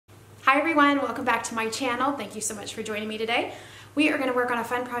Hi everyone, welcome back to my channel. Thank you so much for joining me today. We are going to work on a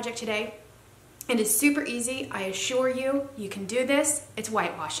fun project today. It is super easy. I assure you, you can do this. It's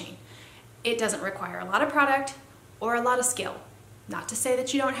whitewashing. It doesn't require a lot of product or a lot of skill. Not to say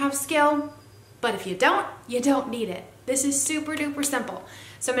that you don't have skill, but if you don't need it. This is super duper simple.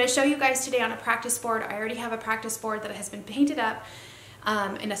 So I'm going to show you guys today on a practice board. I already have a practice board that has been painted up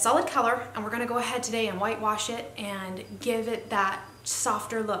in a solid color, and we're going to go ahead today and whitewash it and give it that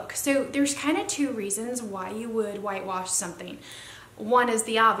softer look. So there's kind of two reasons why you would whitewash something. One is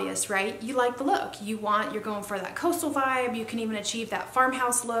the obvious, right? You like the look. You're going for that coastal vibe. You can even achieve that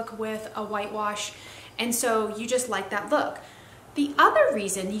farmhouse look with a whitewash, and so you just like that look. The other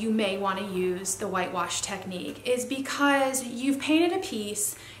reason you may want to use the whitewash technique is because you've painted a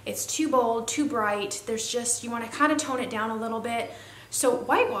piece, it's too bold, too bright, you want to kind of tone it down a little bit. So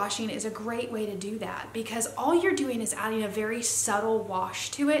whitewashing is a great way to do that because all you're doing is adding a very subtle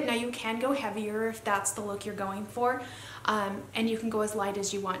wash to it. Now you can go heavier if that's the look you're going for, and you can go as light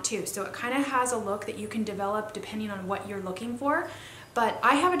as you want to. So it kind of has a look that you can develop depending on what you're looking for. But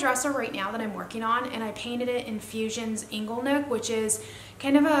I have a dresser right now that I'm working on, and I painted it in Fusion's Inglenook, which is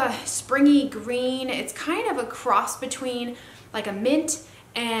kind of a springy green. It's kind of a cross between like a mint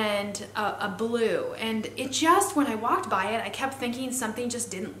and a blue, and it just, when I walked by it, I kept thinking something just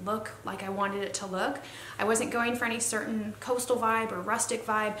didn't look like I wanted it to look. I wasn't going for any certain coastal vibe or rustic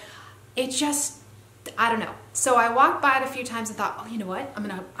vibe. It just, I don't know. So I walked by it a few times and thought, oh, you know what? I'm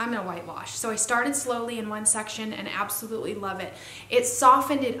gonna whitewash. So I started slowly in one section and absolutely love it. It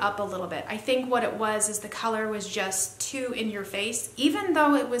softened it up a little bit. I think what it was is the color was just too in your face. Even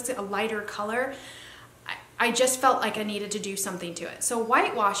though it was a lighter color, I just felt like I needed to do something to it. So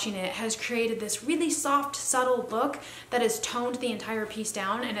whitewashing it has created this really soft, subtle look that has toned the entire piece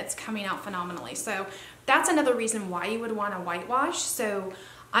down, and it's coming out phenomenally. So that's another reason why you would want to whitewash. So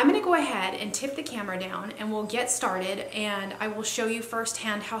I'm going to go ahead and tip the camera down and we'll get started, and I will show you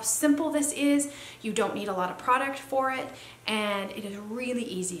firsthand how simple this is. You don't need a lot of product for it, and it is really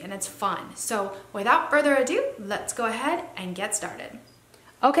easy and it's fun. So without further ado, let's go ahead and get started.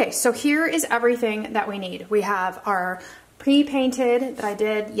 Okay, so here is everything that we need. We have our pre-painted that I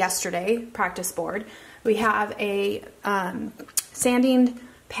did yesterday practice board. We have a sanding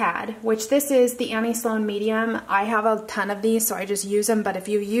pad, which this is the Annie Sloan medium. I have a ton of these, so I just use them, but if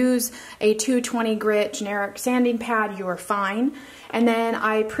you use a 220 grit generic sanding pad, you are fine. And then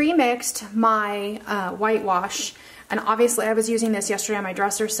I pre-mixed my whitewash, and obviously I was using this yesterday on my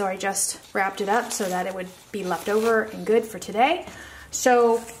dresser, so I just wrapped it up so that it would be left over and good for today.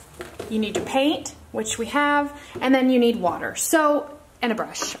 So you need your paint, which we have, and then you need water. So, and a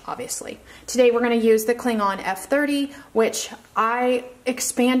brush, obviously. Today we're going to use the Klingon F30, which I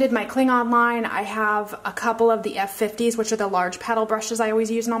expanded my Klingon line. I have a couple of the F50s, which are the large paddle brushes I always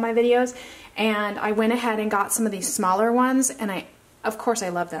use in all my videos. And I went ahead and got some of these smaller ones, and of course I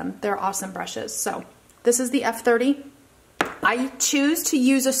love them. They're awesome brushes. So this is the F30. I choose to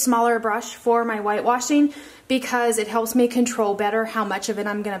use a smaller brush for my whitewashing because it helps me control better how much of it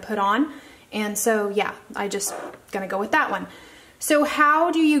I'm going to put on. And so yeah, I just going to go with that one. So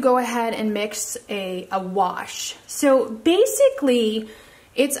how do you go ahead and mix a wash? So basically,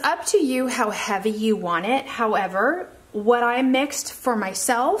 it's up to you how heavy you want it. However, what I mixed for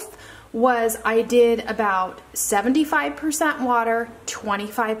myself was I did about 75% water,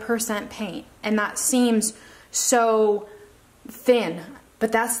 25% paint. And that seems so thin,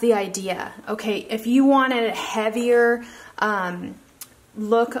 but that's the idea. Okay, if you wanted a heavier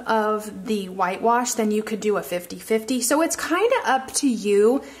look of the whitewash, then you could do a 50-50. So it's kind of up to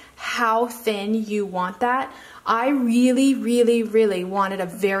you how thin you want that. I really, really, really wanted a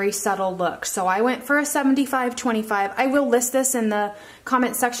very subtle look, so I went for a 75-25. I will list this in the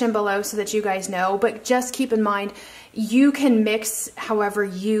comment section below so that you guys know, but just keep in mind, you can mix however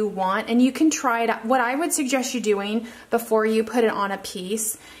you want, and you can try it out. What I would suggest you doing before you put it on a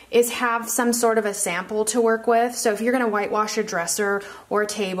piece is have some sort of a sample to work with. So if you're going to whitewash a dresser or a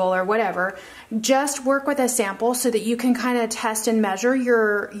table or whatever, just work with a sample so that you can kind of test and measure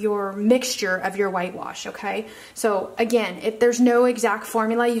your mixture of your whitewash, okay? So again, if there's no exact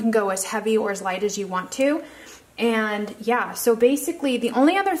formula, you can go as heavy or as light as you want to. And yeah, so basically the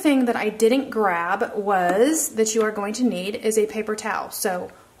only other thing that I didn't grab was that you are going to need is a paper towel.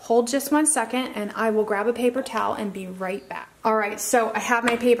 So hold just 1 second and I will grab a paper towel and be right back. All right, so I have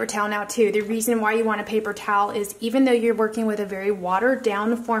my paper towel now too. The reason why you want a paper towel is even though you're working with a very watered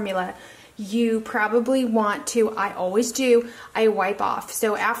down formula, you probably want to, I always do, I wipe off.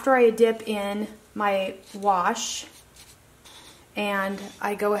 So after I dip in my wash, and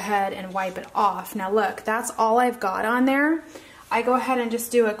I go ahead and wipe it off. Now look, that's all I've got on there. I go ahead and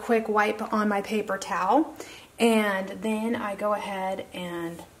just do a quick wipe on my paper towel, and then I go ahead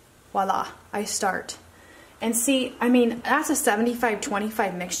and voila, I start. And see, I mean, that's a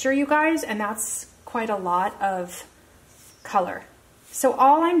 75-25 mixture, you guys, and that's quite a lot of color. So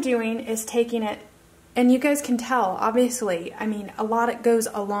all I'm doing is taking it, and you guys can tell, obviously, I mean, a little goes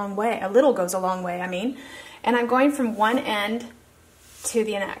a long way, I mean, and I'm going from one end to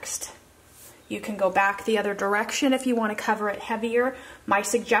the next. You can go back the other direction if you want to cover it heavier. My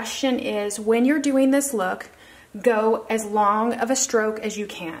suggestion is when you're doing this look, go as long of a stroke as you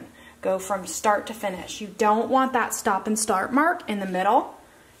can. Go from start to finish. You don't want that stop and start mark in the middle,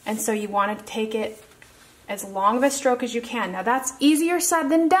 and so you want to take it as long of a stroke as you can. Now that's easier said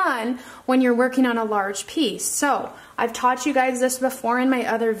than done when you're working on a large piece. So I've taught you guys this before in my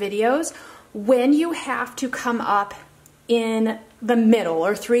other videos. When you have to come up in the middle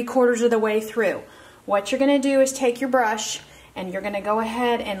or 3/4 of the way through, what you're going to do is take your brush and you're going to go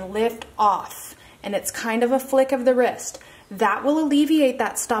ahead and lift off, and it's kind of a flick of the wrist. That will alleviate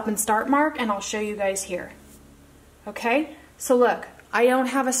that stop and start mark, and I'll show you guys here. Okay, so look, I don't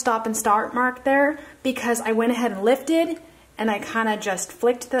have a stop and start mark there because I went ahead and lifted and I kind of just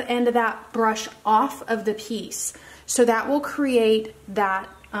flicked the end of that brush off of the piece. So that will create that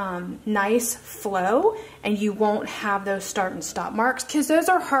nice flow, and you won't have those start and stop marks, because those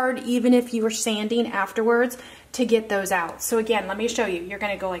are hard even if you were sanding afterwards to get those out. So again, let me show you. You're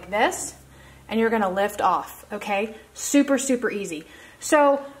going to go like this and you're going to lift off. Okay, super easy.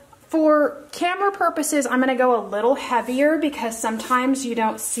 So for camera purposes, I'm going to go a little heavier because sometimes you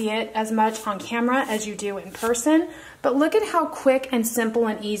don't see it as much on camera as you do in person, but look at how quick and simple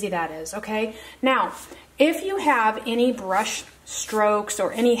and easy that is. Okay, now if you have any brush strokes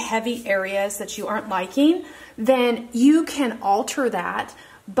or any heavy areas that you aren't liking, then you can alter that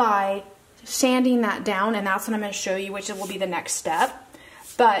by sanding that down, and that's what I'm going to show you, which will be the next step.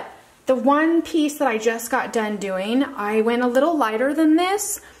 But the one piece that I just got done doing, I went a little lighter than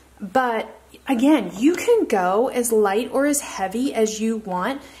this, but again, you can go as light or as heavy as you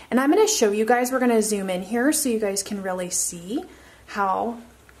want, and I'm going to show you guys. We're going to zoom in here so you guys can really see how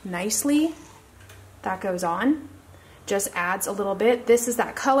nicely that goes on. Just adds a little bit. This is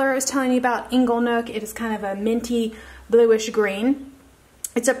that color I was telling you about, Inglenook. It is kind of a minty bluish green.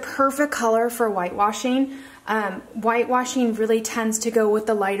 It's a perfect color for whitewashing. Whitewashing really tends to go with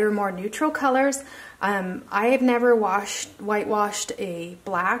the lighter, more neutral colors. I have never whitewashed a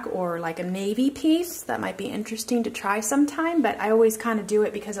black or like a navy piece. That might be interesting to try sometime, but I always kind of do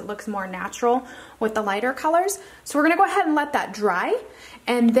it because it looks more natural with the lighter colors. So we're going to go ahead and let that dry,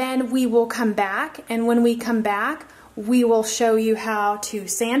 and then we will come back, and when we come back, we will show you how to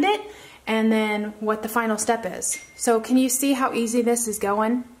sand it and then what the final step is. So can you see how easy this is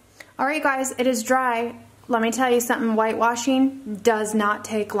going? All right guys, it is dry. Let me tell you something, whitewashing does not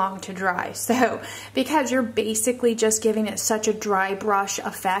take long to dry. So because you're basically just giving it such a dry brush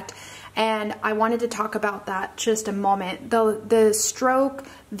effect, and I wanted to talk about that just a moment. The stroke,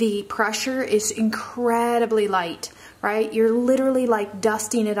 the pressure is incredibly light, right? You're literally like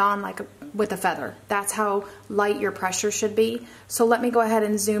dusting it on like with a feather. That's how light your pressure should be. So let me go ahead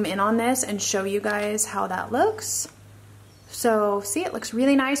and zoom in on this and show you guys how that looks. So see, it looks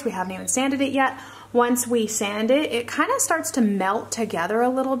really nice. We haven't even sanded it yet. Once we sand it, it kind of starts to melt together a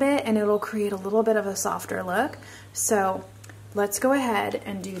little bit, and it'll create a little bit of a softer look. So let's go ahead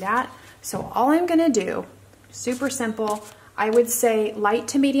and do that. So all I'm gonna do, super simple, I would say light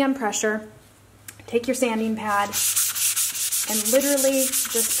to medium pressure. Take your sanding pad and literally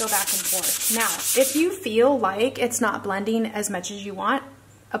just go back and forth. Now, if you feel like it's not blending as much as you want,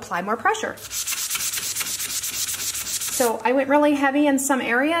 apply more pressure. So I went really heavy in some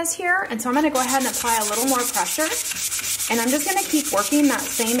areas here, and so I'm going to go ahead and apply a little more pressure, and I'm just going to keep working that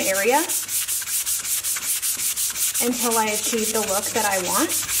same area until I achieve the look that I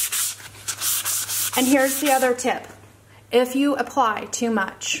want. And here's the other tip. If you apply too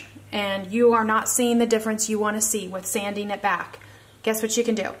much and you are not seeing the difference you want to see with sanding it back, guess what you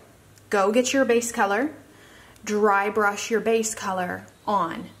can do? Go get your base color, dry brush your base color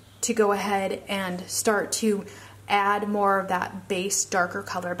on to go ahead and start to add more of that base darker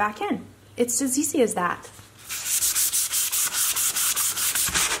color back in. It's as easy as that.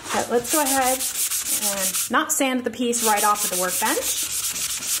 But let's go ahead and not sand the piece right off of the workbench.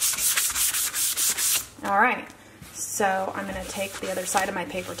 All right, so I'm gonna take the other side of my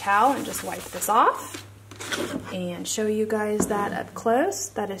paper towel and just wipe this off and show you guys that up close.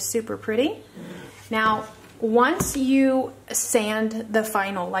 That is super pretty. Now, once you sand the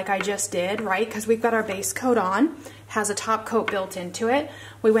final like I just did, right, because we've got our base coat on, has a top coat built into it.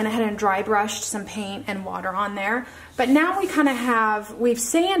 We went ahead and dry brushed some paint and water on there. But now we kind of we've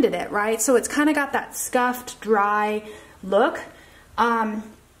sanded it, right? So it's kind of got that scuffed, dry look.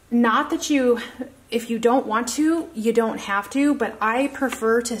 Not that if you don't want to, you don't have to, but I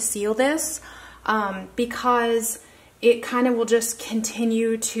prefer to seal this because it kind of will just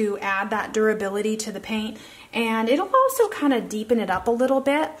continue to add that durability to the paint, and it'll also kind of deepen it up a little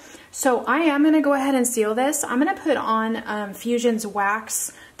bit. So I am going to go ahead and seal this. I'm going to put on Fusion's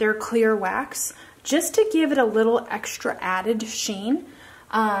wax, their clear wax, just to give it a little extra added sheen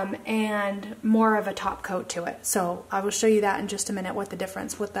and more of a top coat to it. So I will show you that in just a minute, what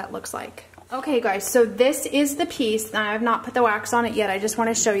that looks like. Okay guys, so this is the piece. Now I have not put the wax on it yet. I just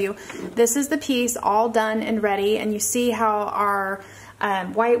want to show you. This is the piece all done and ready, and you see how our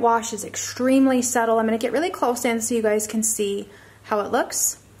whitewash is extremely subtle. I'm going to get really close in so you guys can see how it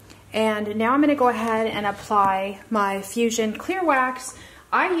looks. And now I'm going to go ahead and apply my Fusion clear wax.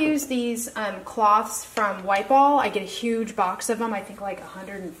 I use these cloths from White Ball. I get a huge box of them, I think like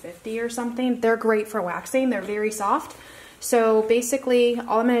 150 or something. They're great for waxing. They're very soft. So basically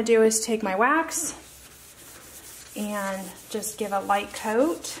all I'm going to do is take my wax and just give a light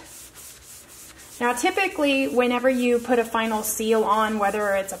coat. Now typically whenever you put a final seal on,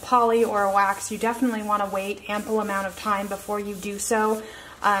 whether it's a poly or a wax, you definitely want to wait ample amount of time before you do so.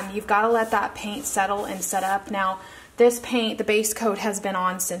 You've got to let that paint settle and set up. Now this paint, the base coat, has been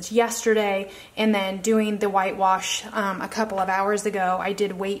on since yesterday, and then doing the whitewash a couple of hours ago, I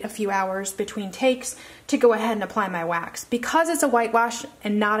did wait a few hours between takes to go ahead and apply my wax. Because it's a whitewash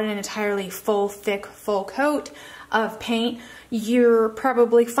and not an entirely thick, full coat of paint, you're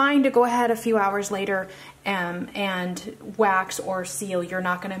probably fine to go ahead a few hours later and wax or seal. You're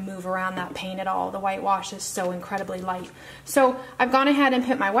not going to move around that paint at all. The whitewash is so incredibly light. So I've gone ahead and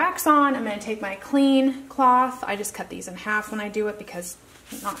put my wax on. I'm going to take my clean cloth. I just cut these in half when I do it because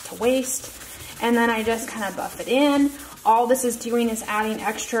not to waste. And then I just kind of buff it in. All this is doing is adding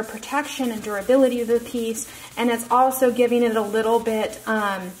extra protection and durability to the piece, and it's also giving it a little bit,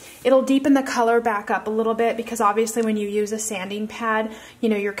 it'll deepen the color back up a little bit, because obviously when you use a sanding pad, you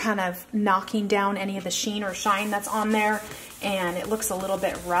know, you're kind of knocking down any of the sheen or shine that's on there, and it looks a little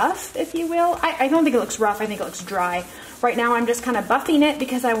bit rough, if you will. I don't think it looks rough, I think it looks dry. Right now I'm just kind of buffing it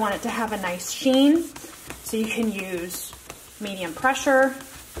because I want it to have a nice sheen, so you can use medium pressure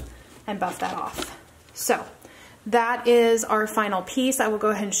and buff that off. So that is our final piece. I will go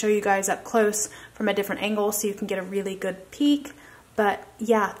ahead and show you guys up close from a different angle so you can get a really good peek. But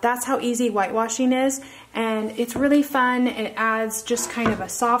yeah, that's how easy whitewashing is, and it's really fun. It adds just kind of a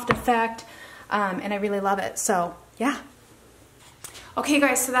soft effect, and I really love it. So yeah. Okay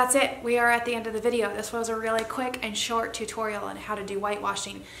guys, so that's it. We are at the end of the video. This was a really quick and short tutorial on how to do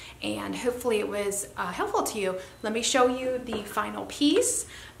whitewashing, and hopefully it was helpful to you. Let me show you the final piece.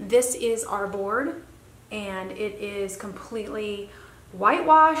 This is our board, and it is completely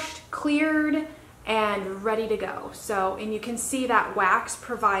whitewashed, cleared, and ready to go. So, and you can see that wax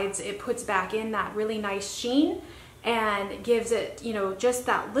puts back in that really nice sheen and gives it, you know, just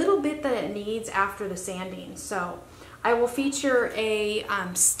that little bit that it needs after the sanding. So I will feature a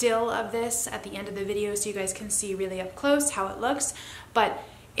still of this at the end of the video so you guys can see really up close how it looks. But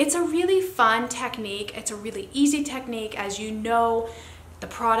it's a really fun technique. It's a really easy technique. As you know, the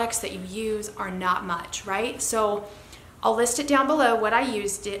products that you use are not much, right? So I'll list it down below what I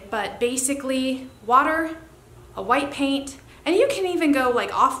used it, but basically water, a white paint, and you can even go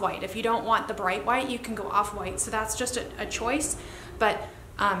like off-white. If you don't want the bright white, you can go off-white. So that's just a choice. But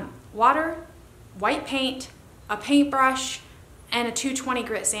water, white paint, a paintbrush, and a 220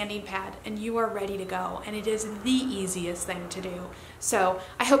 grit sanding pad, and you are ready to go. And it is the easiest thing to do. So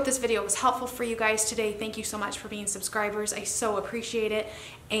I hope this video was helpful for you guys today. Thank you so much for being subscribers. I so appreciate it.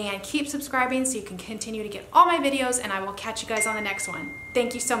 And keep subscribing so you can continue to get all my videos, and I will catch you guys on the next one.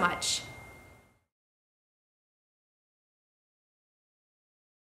 Thank you so much.